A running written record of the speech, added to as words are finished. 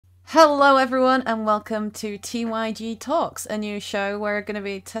Hello everyone and welcome to TYG Talks, a new show we're going to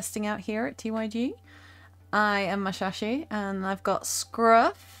be testing out here at TYG. I am Mashashi and I've got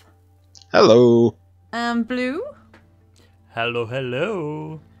Scruff. Hello. And Blue. Hello,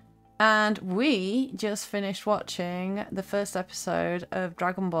 hello. And we just finished watching the first episode of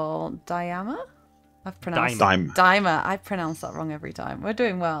Dragon Ball Daima. I've pronounced Daima. I pronounce that wrong every time. We're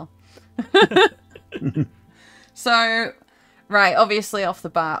doing well. So, right, obviously off the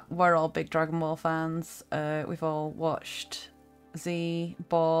bat, we're all big Dragon Ball fans. We've all watched Z,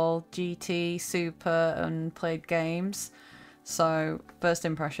 Ball, GT, Super, and played games. So, first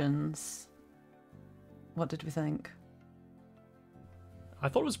impressions, what did we think? I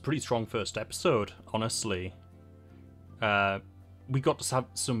thought it was a pretty strong first episode, honestly. We got to have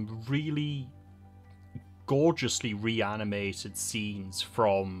some really gorgeously reanimated scenes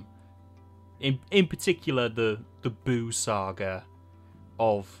from, in particular, the Buu saga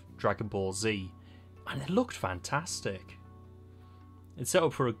of Dragon Ball Z, and it looked fantastic. It set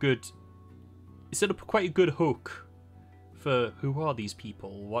up quite a good hook for who are these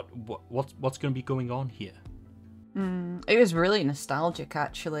people? What's going to be going on here? It was really nostalgic,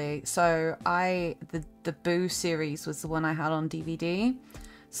 actually. So the Boo series was the one I had on DVD.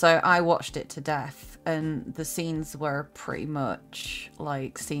 So I watched it to death, and the scenes were pretty much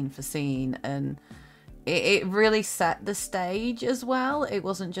like scene for scene, and it really set the stage as well. It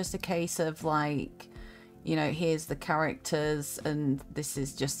wasn't just a case of like, you know, here's the characters and this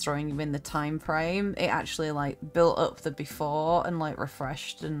is just throwing you in the time frame. It actually like built up the before and like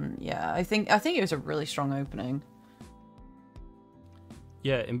refreshed, and yeah, I think it was a really strong opening.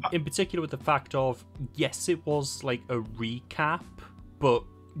 Yeah, in particular with the fact of, yes, it was like a recap, but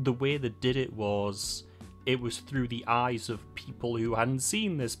the way they did it was through the eyes of people who hadn't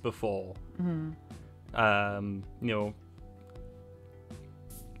seen this before. You know,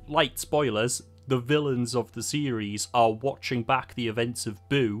 light spoilers, the villains of the series are watching back the events of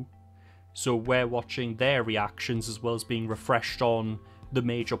Boo, so we're watching their reactions as well as being refreshed on the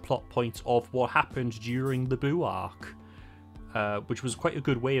major plot points of what happened during the Boo arc. Which was quite a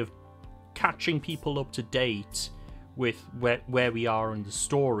good way of catching people up to date with where we are in the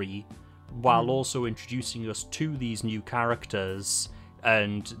story, while also introducing us to these new characters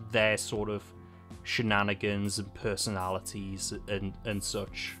and their sort of shenanigans and personalities and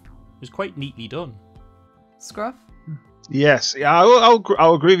such. It was quite neatly done. Scruff? Yes, yeah,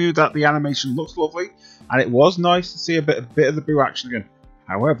 I'll agree with you that the animation looks lovely, and it was nice to see a bit of the Boo action again.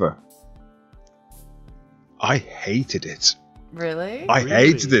 However, I hated it. Really? I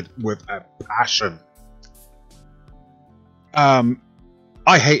hated it with a passion.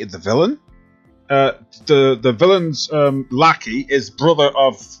 I hated the villain. The villain's lackey is brother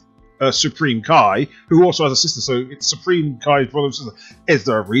of Supreme Kai, who also has a sister. So it's Supreme Kai's brother and sister. Is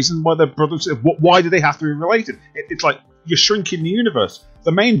there a reason why they're brothers? Why do they have to be related? It's like you're shrinking the universe.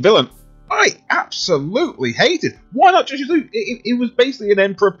 The main villain, I absolutely hated. Why not just use it? It was basically an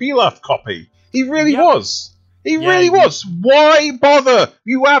Emperor Pilaf copy. He really was. He really was. Why bother?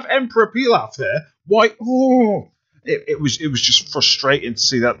 You have Emperor Pilaf there. Why? Oh, it was just frustrating to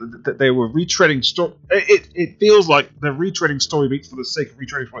see that they were retreading story. It feels like they're retreading story beats for the sake of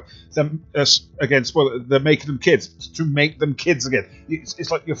retreading story. Again, spoiler, they're making them kids to make them kids again. It's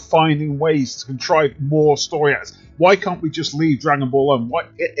like you're finding ways to contrive more story acts. Why can't we just leave Dragon Ball alone? Why?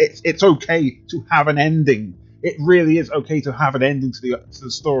 It's okay to have an ending. It really is okay to have an ending to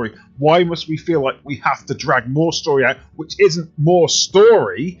the story. Why must we feel like we have to drag more story out, which isn't more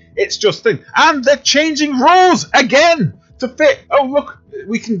story, it's just thing. And they're changing rules again to fit. Oh, look,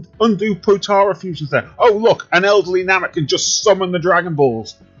 we can undo Potara fusions there. Oh, look, an elderly Namek can just summon the Dragon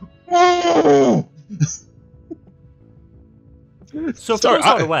Balls. Oh! So, so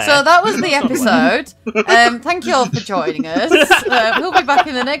that was the episode. Thank you all for joining us. We'll be back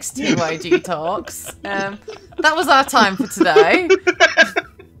in the next TYG Talks. That was our time for today.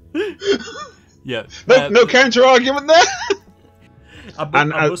 Yeah. No counter argument there.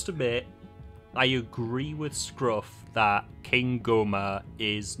 I must admit, I agree with Scruff that King Goma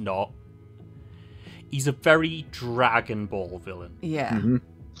is not. He's a very Dragon Ball villain. Yeah.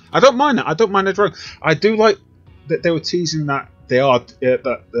 I don't mind that. I don't mind the drug. I do like that they were teasing that that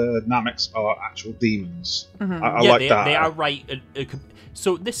the Nameks are actual demons. I like that. They are right.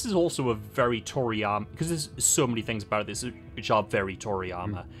 So this is also a very Toriyama, because there's so many things about this which are very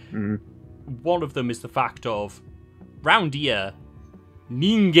Toriyama. One of them is the fact of round ear,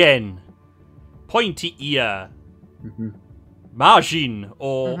 ningen, pointy ear, Majin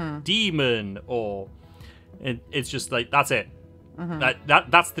or demon, or it's just like that's it.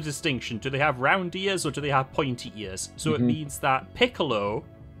 That's the distinction. Do they have round ears or do they have pointy ears? So it means that Piccolo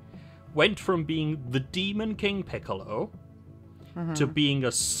went from being the Demon King Piccolo to being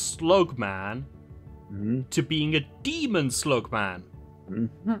a slug man to being a demon slug man.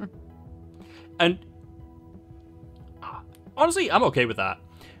 And honestly, I'm okay with that.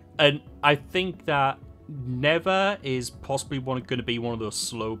 And I think that Neva is possibly going to be one of those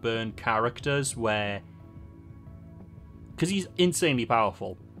slow burn characters where, because he's insanely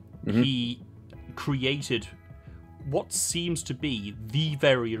powerful, he created what seems to be the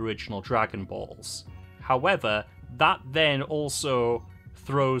very original Dragon Balls. However, that then also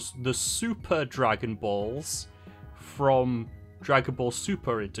throws the Super Dragon Balls from Dragon Ball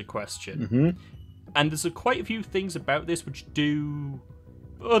Super into question. And there's quite a few things about this which do...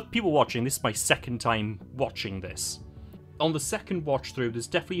 people watching, this is my second time watching this. On the second watch through, there's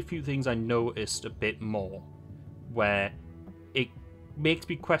definitely a few things I noticed a bit more, where it makes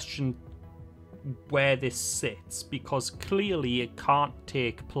me question where this sits, because clearly it can't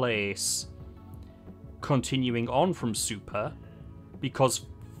take place continuing on from Super, because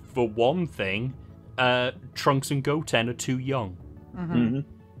for one thing, Trunks and Goten are too young.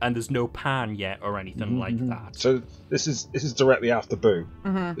 And there's no Pan yet or anything like that. So this is directly after Boo.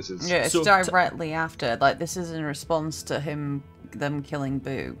 This is it's directly after. Like, this is in response to them killing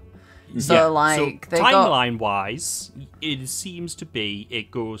Boo. So timeline wise, it seems to be it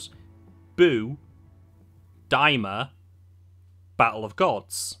goes Boo, Daima, Battle of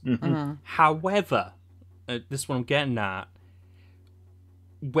Gods. However, this is what I'm getting at.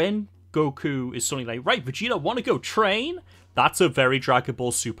 When Goku is suddenly like, right, Vegeta, want to go train? That's a very Dragon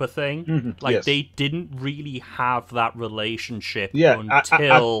Ball Super thing. They didn't really have that relationship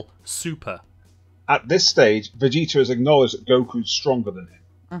until Super. At this stage, Vegeta has acknowledged that Goku's stronger than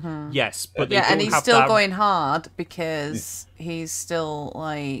him. Yes, but and he's still going hard because he's still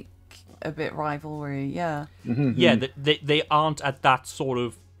like a bit rivalry. They aren't at that sort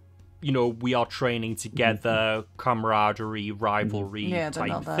of, we are training together, camaraderie, rivalry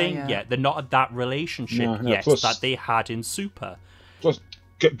type thing yet. They're not at that relationship yet that they had in Super. Plus,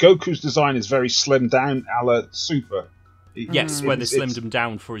 Goku's design is very slimmed down a la Super. Yes, where they slimmed him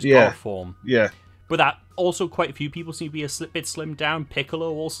down for his power form. Yeah. But that also quite a few people seem to be a bit slimmed down.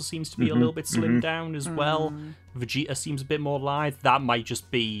 Piccolo also seems to be a little bit slimmed down as well. Vegeta seems a bit more lithe. That might just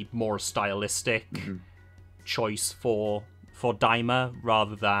be more stylistic choice for Daima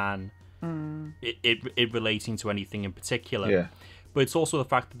rather than it relating to anything in particular. Yeah. But it's also the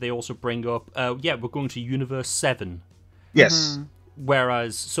fact that they also bring up, we're going to Universe 7. Yes.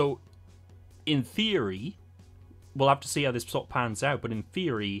 Whereas, so in theory, we'll have to see how this sort of pans out, but in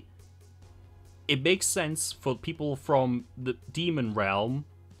theory, it makes sense for people from the demon realm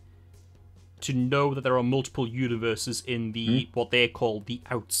to know that there are multiple universes in the what they call the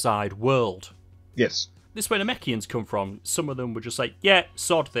outside world. Yes. This is where the Namekians come from. Some of them were just like, yeah,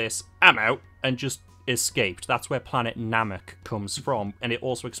 sod this, I'm out, and just escaped. That's where planet Namek comes from, and it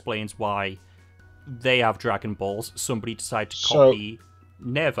also explains why they have Dragon Balls. Somebody decided to copy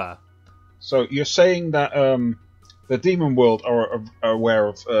Neva. So you're saying that the demon world are aware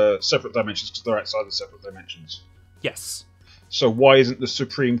of separate dimensions because they're outside the separate dimensions? Yes. So why isn't the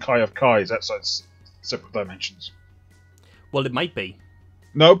Supreme Kai of Kais outside separate dimensions? Well, it might be.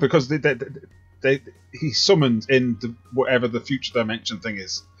 No, because he's summoned in whatever the future dimension thing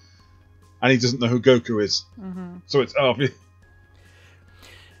is, and he doesn't know who Goku is. So it's obvious.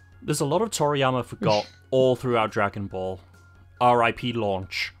 There's a lot of Toriyama forgot all throughout Dragon Ball. R.I.P.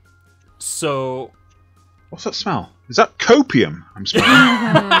 launch. So... What's that smell? Is that copium I'm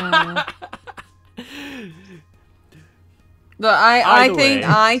smelling? Look,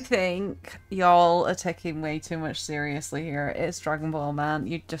 I think y'all are taking way too much seriously here. It's Dragon Ball, man.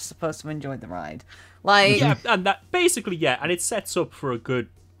 You're just supposed to enjoy the ride. Like, yeah, and that basically, and it sets up for a good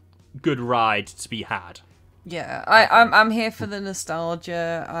ride to be had. Yeah, I'm here for the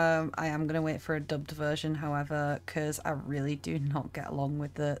nostalgia. I am gonna wait for a dubbed version, however, because I really do not get along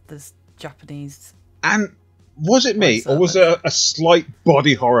with this Japanese. And was it me, or was there a slight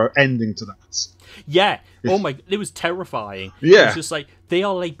body horror ending to that? Yeah. Oh my! It was terrifying. Yeah. It was just like they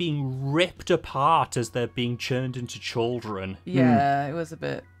are like being ripped apart as they're being churned into children. Yeah, it was a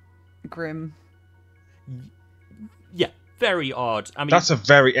bit grim. Yeah, very odd. I mean, that's a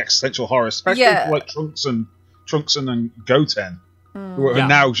very existential horror, especially for like Trunks and Goten, who are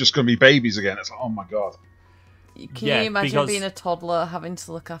now just going to be babies again. It's like, oh my god. Can you imagine being a toddler having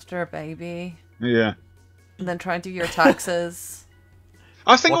to look after a baby? Yeah. And then try and do your taxes.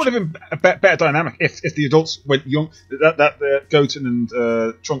 I think it would have been a better dynamic if the adults went young. That Goten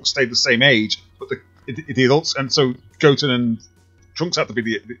and Trunks stayed the same age, but the adults, and so Goten and Trunks had to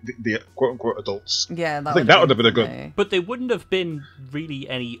be the quote unquote adults. Yeah, I think that would have been a good. But they wouldn't have been really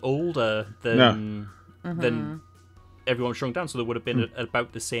any older than everyone shrunk down, so they would have been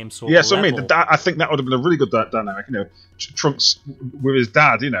about the same sort. Yeah, of so I level. mean, I think that would have been a really good dynamic. You know, Trunks with his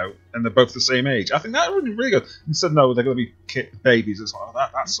dad, you know, and they're both the same age. I think that would have been really good. Instead, no, they're going to be babies. It's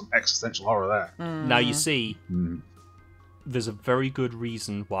like that's some existential horror there. Now you see, there's a very good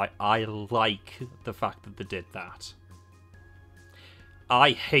reason why I like the fact that they did that.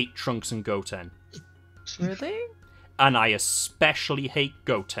 I hate Trunks and Goten. Really? And I especially hate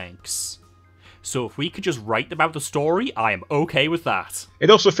Gotenks. So if we could just write them out the story, I am okay with that. It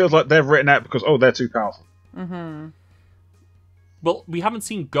also feels like they're written out because, they're too powerful. Well, we haven't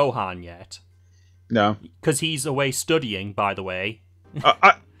seen Gohan yet. No. Because he's away studying, by the way.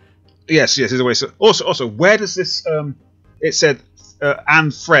 Yes, he's away. So, also, where does this... it said,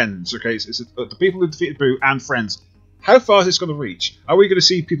 and friends, okay? So it's the people who defeated Boo and friends. How far is this going to reach? Are we going to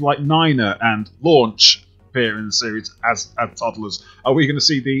see people like Niner and Launch appear in the series as toddlers? Are we going to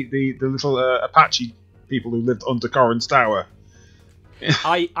see the little Apache people who lived under Corrin's tower?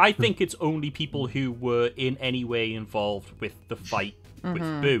 I think it's only people who were in any way involved with the fight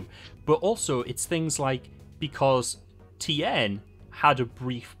with Boo. But also, it's things like, because Tien had a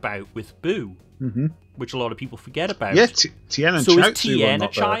brief bout with Boo, which a lot of people forget about. Yeah, Tien and so Chaozu is Tien are a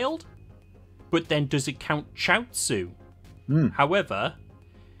not there. child? But then does it count Chaozu? However,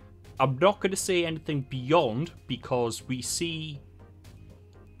 I'm not going to say anything beyond, because we see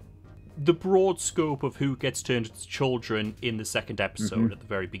the broad scope of who gets turned into children in the second episode at the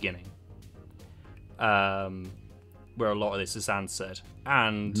very beginning, where a lot of this is answered.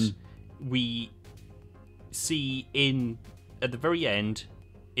 And we see at the very end,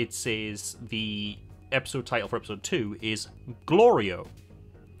 it says the episode title for episode 2 is Glorio.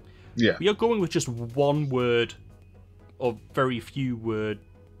 Yeah. We are going with just one word or very few word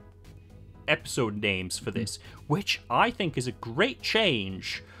episode names for this, which I think is a great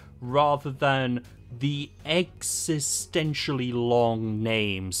change rather than the existentially long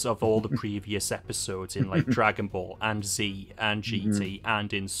names of all the previous episodes in like Dragon Ball and Z and GT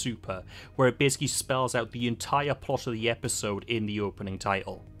and in Super, where it basically spells out the entire plot of the episode in the opening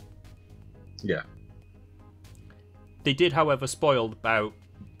title. Yeah. They did, however, spoil about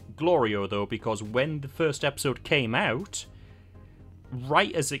Glorio, though, because when the first episode came out,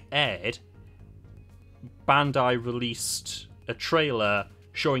 right as it aired, Bandai released a trailer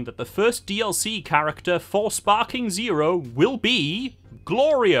showing that the first DLC character for Sparking Zero will be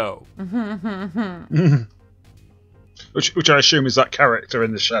Glorio. Which I assume is that character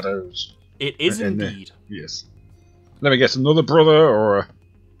in the shadows. It is indeed. Yes. Let me guess, another brother or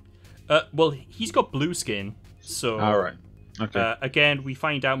a... Well, he's got blue skin, so... Alright. Okay. Again, we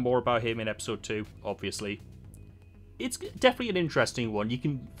find out more about him in episode 2, obviously. It's definitely an interesting one. You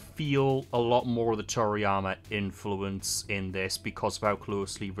can feel a lot more of the Toriyama influence in this because of how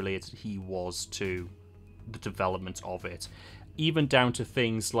closely related he was to the development of it. Even down to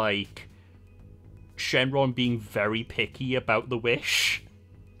things like Shenron being very picky about the wish.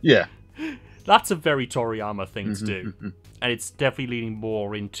 Yeah. That's a very Toriyama thing to do. And it's definitely leaning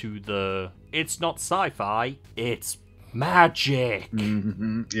more into the... It's not sci-fi, it's magic.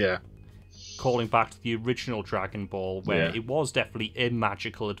 Yeah. Calling back to the original Dragon Ball, where it was definitely a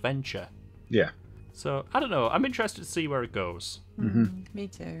magical adventure. Yeah. So, I don't know. I'm interested to see where it goes. Me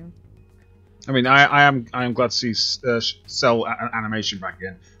too. I mean, I am glad to see Cell animation back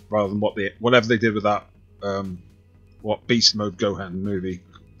again, rather than whatever they did with that Beast Mode Gohan movie.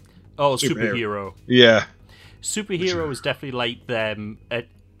 Oh, Superhero. Yeah. Superhero is definitely like them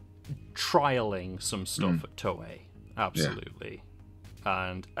trialing some stuff at Toei. Absolutely.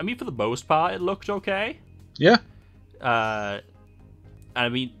 And, I mean, for the most part, it looked okay. Yeah. And, I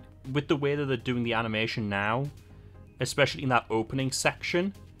mean, with the way that they're doing the animation now, especially in that opening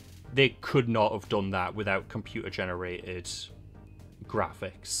section, they could not have done that without computer-generated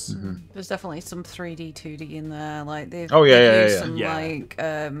graphics. There's definitely some 3D, 2D in there. Like they've yeah. some like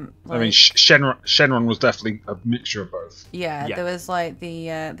I mean, Shenron was definitely a mixture of both. Yeah, there was like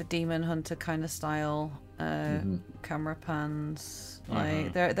the Demon Hunter kind of style camera pans.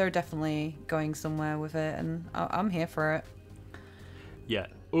 Like they're definitely going somewhere with it, and I'm here for it. Yeah,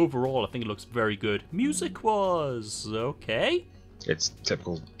 overall, I think it looks very good. Music was okay. It's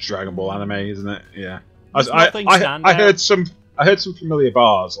typical Dragon Ball anime, isn't it? Yeah. I heard some familiar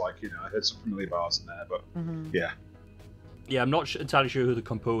bars, I heard some familiar bars in there, but yeah. Yeah, I'm not entirely sure who the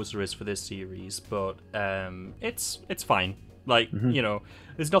composer is for this series, but it's fine. Like,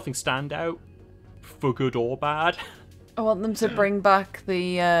 there's nothing standout for good or bad. I want them to bring back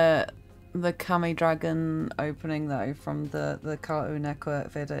the the Kami Dragon opening though from the Cartoon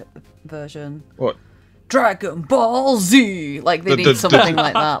Network version. What? Dragon Ball Z. Like they need something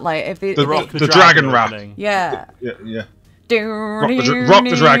like that. Like if they, the dragon rap. Yeah. Yeah. Rock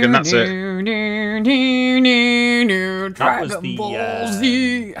the dragon. That's it. Dragon Ball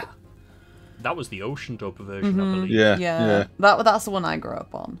Z. That was the Ocean dub version, I believe. Yeah. That's the one I grew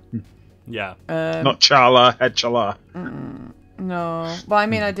up on. Yeah. Not Chala, Head Chala. No. Well, I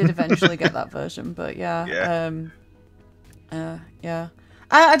mean, I did eventually get that version, but yeah. Yeah.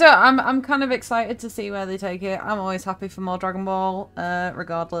 I don't. I'm kind of excited to see where they take it. I'm always happy for more Dragon Ball,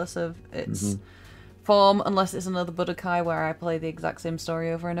 regardless of its form, unless it's another Budokai where I play the exact same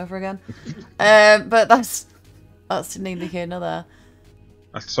story over and over again. But that's neither here nor there.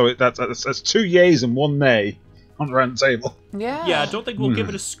 So that's 2 yays and 1 nay on the round table. Yeah. Yeah, I don't think we'll give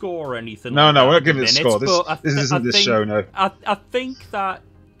it a score or anything. No, like we're that not giving it a score. This isn't this show, no. I think that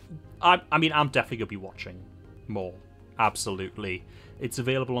I mean, I'm definitely gonna be watching more. Absolutely. It's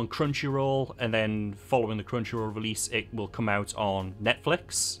available on Crunchyroll, and then following the Crunchyroll release, it will come out on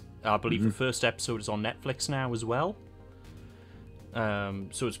Netflix. I believe the first episode is on Netflix now as well.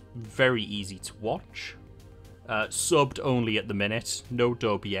 So it's very easy to watch. Subbed only at the minute. No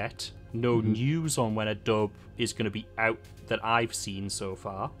dub yet. No news on when a dub is going to be out that I've seen so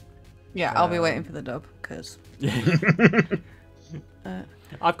far. Yeah, I'll be waiting for the dub, because...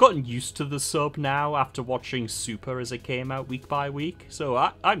 I've gotten used to the sub now after watching Super as it came out week by week,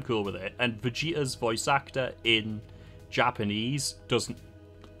 so I'm cool with it. And Vegeta's voice actor in Japanese doesn't...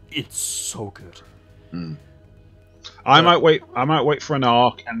 It's so good. I might wait for an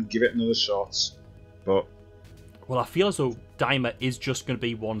arc and give it another shot, but... Well, I feel as though Daima is just going to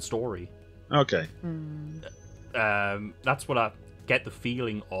be one story. Okay. That's what I get the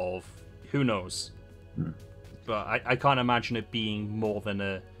feeling of. Who knows? But I can't imagine it being more than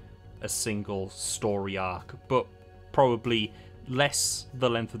a single story arc. But probably less the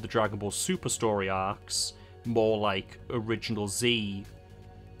length of the Dragon Ball Super story arcs, more like original Z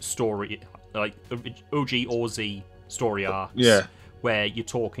story, like OG or Z story arcs. Yeah. Where you're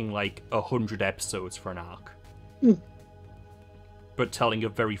talking like 100 episodes for an arc. But telling a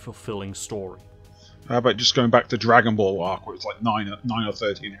very fulfilling story. How about just going back to Dragon Ball arc, where it's like 9 or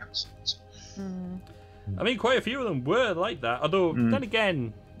 13 episodes? I mean, quite a few of them were like that. Although, then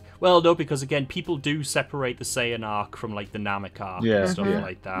again... Well, no, because again, people do separate the Saiyan arc from like the Namek arc and stuff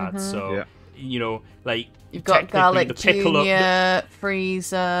like that. So, you know, like... You've got Garlic Jr.,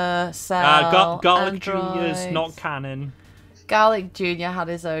 Frieza, Cell, Garlic Androids. Jr.'s not canon. Garlic Jr. had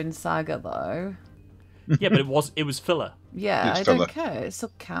his own saga, though. Yeah, but it was filler. Yeah, It's I filler. don't care. It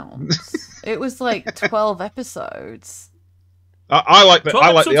still counts. It was like 12 episodes. I like the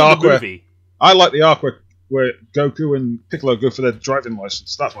arc where movie. I like the arc where Goku and Piccolo go for their driving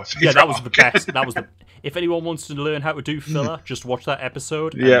license. That's my favorite. Yeah, that was the arc. best. That was the. If anyone wants to learn how to do filler, just watch that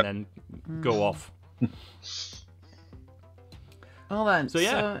episode and then go off. Well then, So,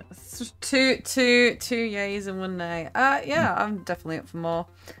 yeah. so two yays and 1 nay. Yeah, I'm definitely up for more.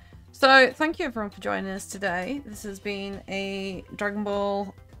 So thank you everyone for joining us today. This has been a Dragon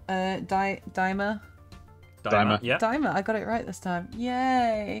Ball Daima. Yeah. Daima, I got it right this time.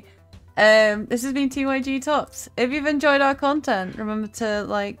 Yay! This has been TYG Talks. If you've enjoyed our content, remember to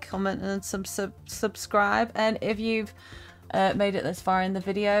like, comment, and subscribe. And if you've made it this far in the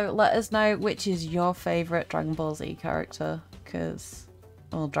video, let us know which is your favourite Dragon Ball Z character,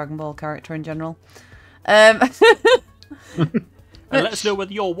 or Dragon Ball character in general. And let us know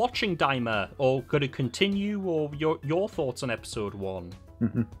whether you're watching Daima or going to continue, or your thoughts on episode 1.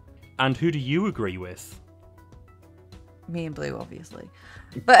 And who do you agree with? Me and Blue, obviously.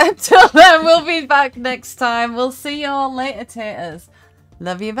 But until then, we'll be back next time. We'll see you all later, taters.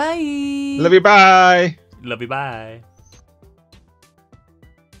 Love you, bye. Love you, bye. Love you, bye.